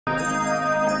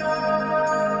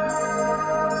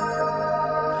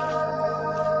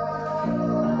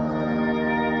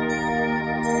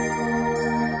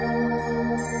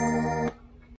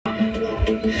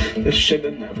This should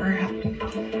have never happened.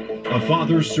 A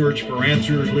father's search for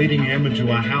answers leading him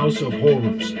into a house of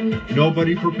horrors.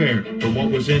 Nobody prepared for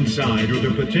what was inside or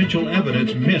the potential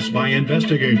evidence missed by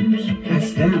investigators.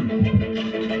 That's them.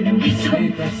 Hey,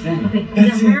 that's them. Okay,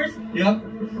 That's hers? Yep.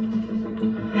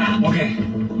 Okay.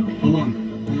 Hold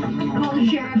on. Call the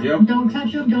sheriff. Yep. Don't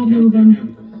touch him. Don't move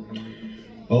him.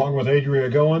 Along with Adria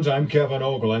Goins, I'm Kevin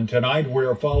Ogle, and tonight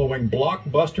we're following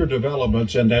blockbuster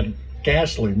developments in that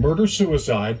ghastly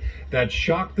murder-suicide that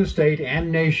shocked the state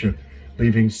and nation,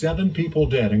 leaving 7 people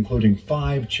dead, including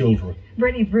 5 children.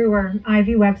 Brittany Brewer,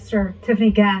 Ivy Webster, Tiffany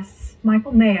Guess,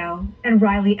 Michael Mayo, and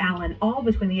Riley Allen, all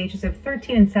between the ages of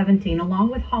 13 and 17,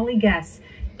 along with Holly Guess,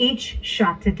 each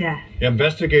shot to death.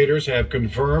 Investigators have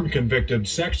confirmed convicted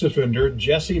sex offender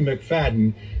Jesse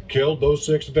McFadden killed those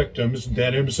 6 victims,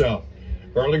 then himself.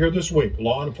 Earlier this week,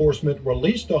 law enforcement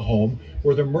released the home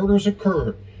where the murders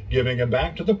occurred, giving him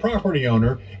back to the property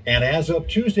owner, and as of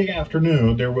Tuesday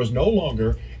afternoon, there was no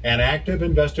longer an active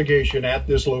investigation at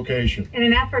this location. In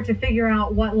an effort to figure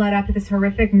out what led up to this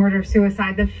horrific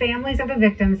murder-suicide, the families of the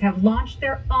victims have launched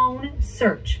their own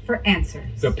search for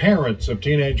answers. The parents of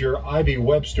teenager Ivy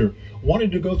Webster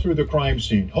wanted to go through the crime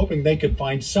scene, hoping they could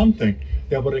find something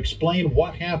that would explain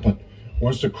what happened.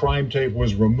 Once the crime tape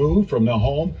was removed from the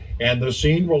home and the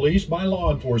scene released by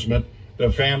law enforcement,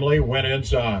 the family went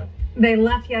inside. They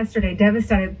left yesterday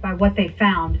devastated by what they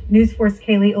found. News 4's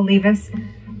Kaylee Olivas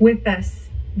with us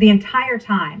the entire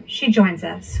time. She joins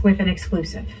us with an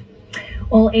exclusive.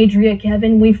 Well, Adria,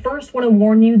 Kevin, we first want to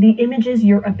warn you, the images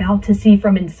you're about to see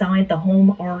from inside the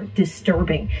home are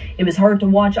disturbing. It was hard to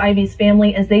watch Ivy's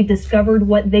family as they discovered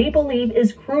what they believe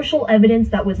is crucial evidence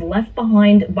that was left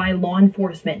behind by law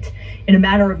enforcement. In a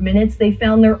matter of minutes, they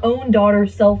found their own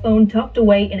daughter's cell phone tucked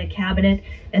away in a cabinet,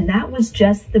 and that was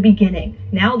just the beginning.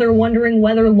 Now they're wondering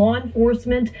whether law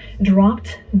enforcement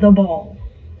dropped the ball.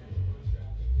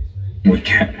 We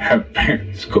can't have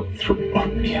parents go through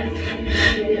what we have.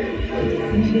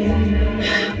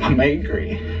 I'm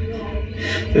angry.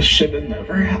 This should have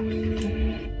never happened.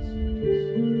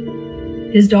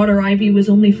 His daughter Ivy was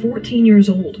only 14 years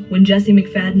old when Jesse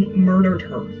McFadden murdered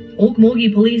her.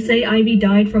 Okmulgee police say Ivy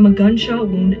died from a gunshot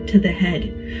wound to the head.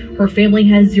 Her family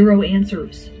has 0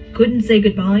 answers, couldn't say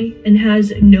goodbye, and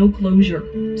has no closure.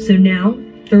 So now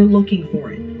they're looking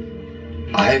for it.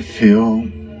 I feel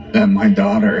that my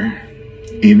daughter,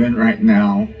 even right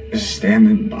now, is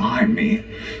standing behind me,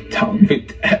 telling me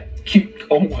that keep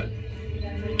going,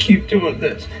 keep doing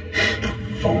this.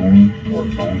 Phone or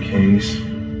phone case.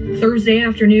 Thursday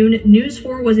afternoon, News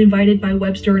 4 was invited by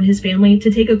Webster and his family to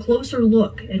take a closer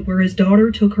look at where his daughter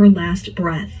took her last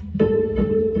breath.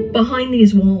 Behind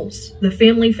these walls, the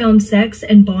family found sex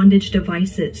and bondage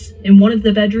devices. In one of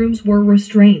the bedrooms were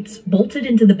restraints bolted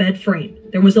into the bed frame.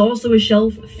 There was also a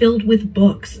shelf filled with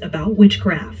books about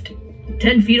witchcraft.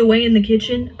 10 feet away in the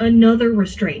kitchen, another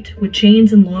restraint with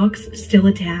chains and locks still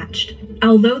attached.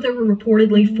 Although there were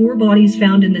reportedly 4 bodies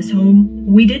found in this home,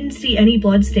 we didn't see any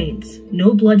bloodstains,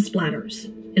 no blood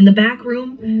splatters. In the back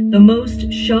room, the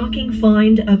most shocking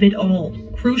find of it all,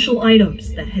 crucial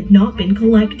items that had not been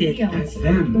collected. That's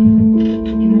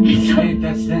them. Hey,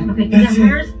 that's them. Okay, that's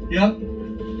hers? Yep.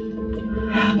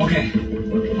 Okay.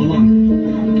 Hold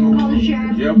on. Call the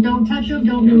sheriff. Yep. Don't touch him.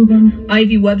 Don't move him.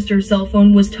 Ivy Webster's cell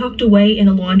phone was tucked away in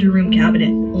a laundry room cabinet,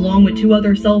 along with 2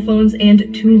 other cell phones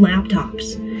and 2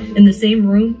 laptops. In the same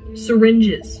room,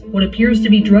 syringes, what appears to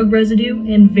be drug residue,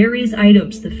 and various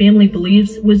items the family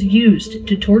believes was used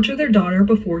to torture their daughter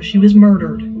before she was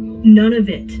murdered. None of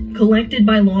it collected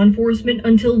by law enforcement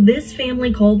until this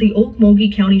family called the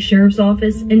Okmulgee County Sheriff's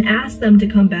Office and asked them to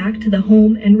come back to the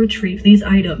home and retrieve these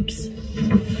items.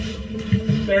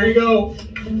 There you go.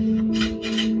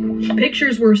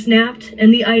 Pictures were snapped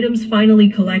and the items finally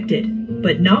collected,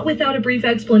 but not without a brief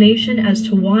explanation as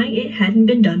to why it hadn't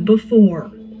been done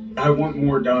before. I want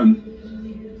more done.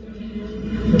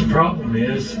 The problem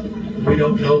is, we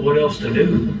don't know what else to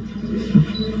do.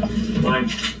 Like,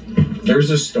 there's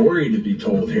a story to be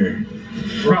told here.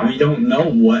 right. We don't know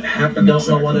what happened. Don't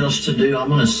know what else to do. I'm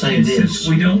going to say And this. since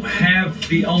we don't have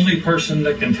the only person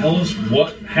that can tell us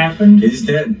what happened, Is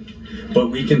dead. But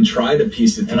we can try to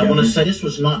piece it together. And I want to say this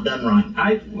was not done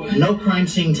right. No crime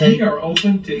scene tape. we are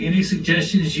open to any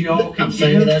suggestions you all can I'm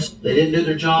saying give. this. They didn't do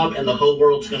their job, and the whole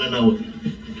world's going to know it.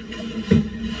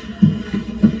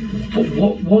 But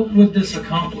what would this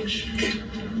accomplish?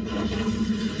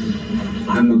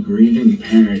 I'm a grieving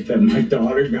parent that my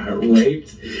daughter got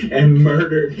raped and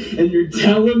murdered, and you're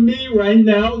telling me right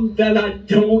now that I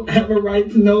don't have a right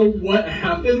to know what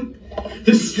happened?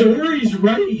 The story's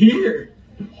right here.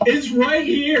 It's right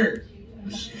here.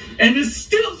 And it's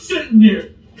still sitting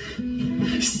here.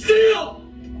 Still!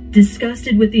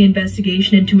 Disgusted with the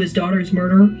investigation into his daughter's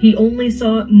murder, he only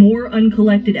saw more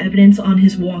uncollected evidence on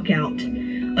his walkout.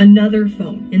 Another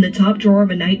phone in the top drawer of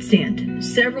a nightstand,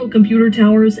 several computer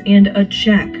towers, and a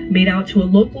check made out to a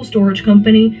local storage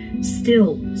company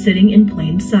still sitting in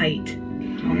plain sight.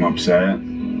 I'm upset.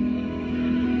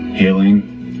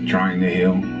 Healing, trying to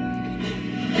heal.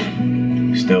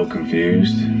 Still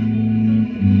confused.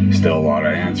 Still a lot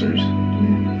of answers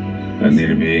that need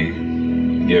to be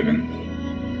given.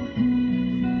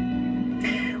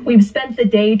 We've spent the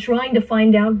day trying to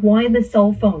find out why the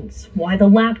cell phones, why the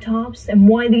laptops, and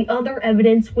why the other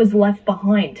evidence was left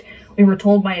behind. We were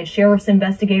told by a sheriff's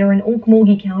investigator in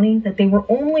Okmulgee County that they were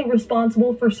only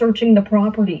responsible for searching the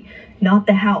property, not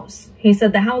the house. He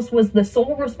said the house was the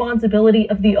sole responsibility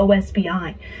of the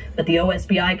OSBI, but the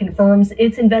OSBI confirms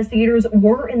its investigators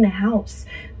were in the house.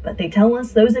 But they tell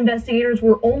us those investigators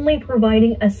were only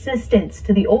providing assistance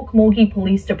to the Okmulgee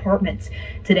Police Department.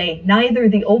 Today, neither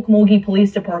the Okmulgee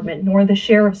Police Department nor the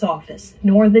Sheriff's Office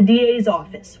nor the DA's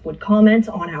office would comment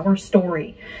on our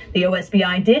story. The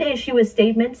OSBI did issue a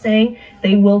statement saying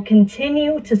they will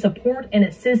continue to support and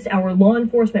assist our law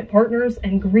enforcement partners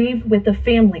and grieve with the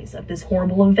families of this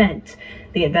horrible event.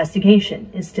 The investigation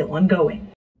is still ongoing.